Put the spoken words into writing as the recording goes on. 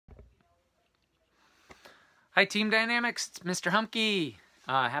Hi, Team Dynamics. It's Mr. Humke.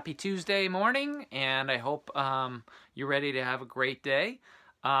 Happy Tuesday morning, and I hope you're ready to have a great day.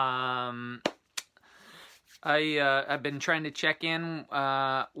 I've been trying to check in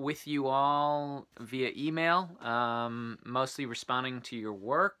with you all via email, mostly responding to your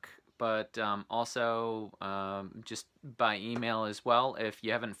work, but also just by email as well. If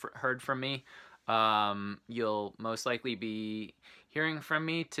you haven't heard from me, you'll most likely be hearing from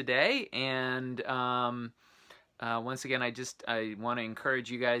me today, and once again, I want to encourage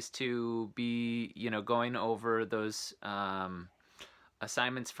you guys to be, going over those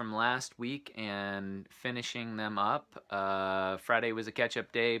assignments from last week and finishing them up. Friday was a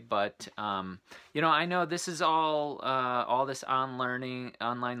catch-up day, but I know this is all this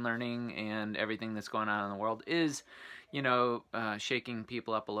online learning, and everything that's going on in the world is, shaking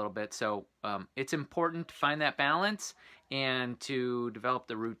people up a little bit. So it's important to find that balance and to develop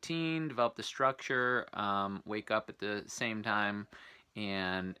the routine, develop the structure, wake up at the same time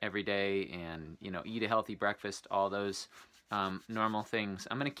and every day, and eat a healthy breakfast, all those normal things.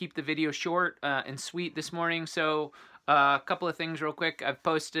 I'm going to keep the video short and sweet this morning, so a couple of things real quick. I've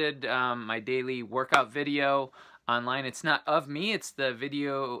posted my daily workout video online. It's not of me, it's the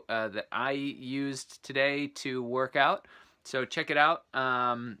video that I used today to work out, so check it out.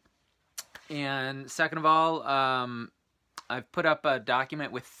 And second of all, I've put up a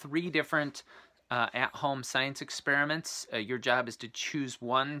document with 3 different at-home science experiments. Your job is to choose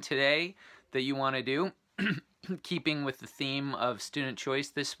one today that you want to do, keeping with the theme of student choice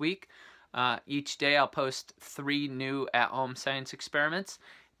this week. Each day I'll post 3 new at-home science experiments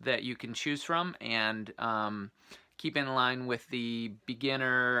that you can choose from, and keep in line with the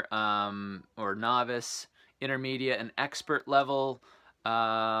beginner or novice, intermediate, and expert level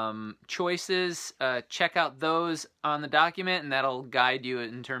choices. Check out those on the document, and that'll guide you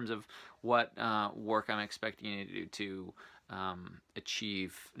in terms of what work I'm expecting you to do to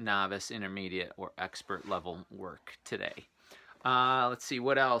achieve novice, intermediate, or expert level work today. Let's see,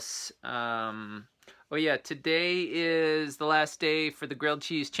 what else? Oh yeah, today is the last day for the grilled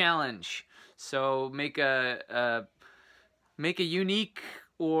cheese challenge. So make a unique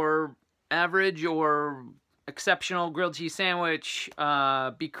or average or exceptional grilled cheese sandwich.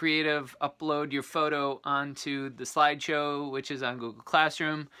 Be creative, upload your photo onto the slideshow, which is on Google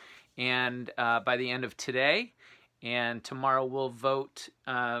Classroom, and by the end of today. And tomorrow we'll vote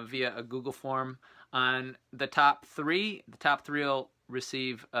via a Google form on the top 3. The top 3 will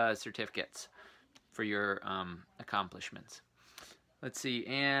receive certificates for your accomplishments. Let's see,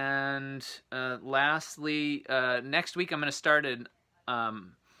 and lastly, next week I'm going to start an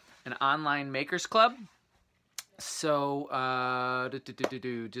online makers club. So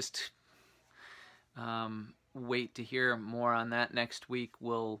just wait to hear more on that next week.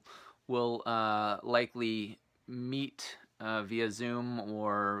 We'll likely meet via Zoom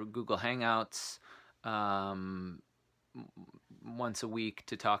or Google Hangouts once a week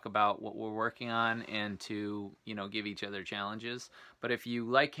to talk about what we're working on and to give each other challenges. But if you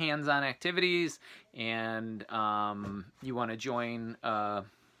like hands-on activities and you want to join a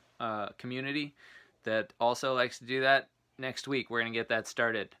community that also likes to do that, next week we're going to get that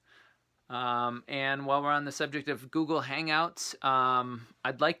started. And while we're on the subject of Google Hangouts,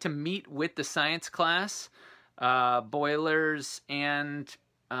 I'd like to meet with the science class, boilers and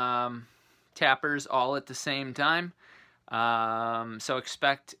tappers all at the same time. So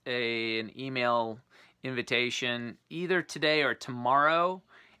expect an email invitation either today or tomorrow.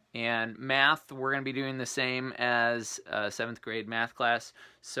 And math, we're going to be doing the same as 7th grade math class.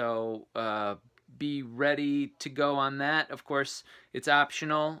 So be ready to go on that. Of course, it's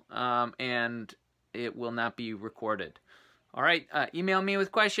optional, and it will not be recorded. All right, email me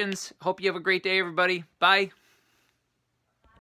with questions. Hope you have a great day, everybody. Bye.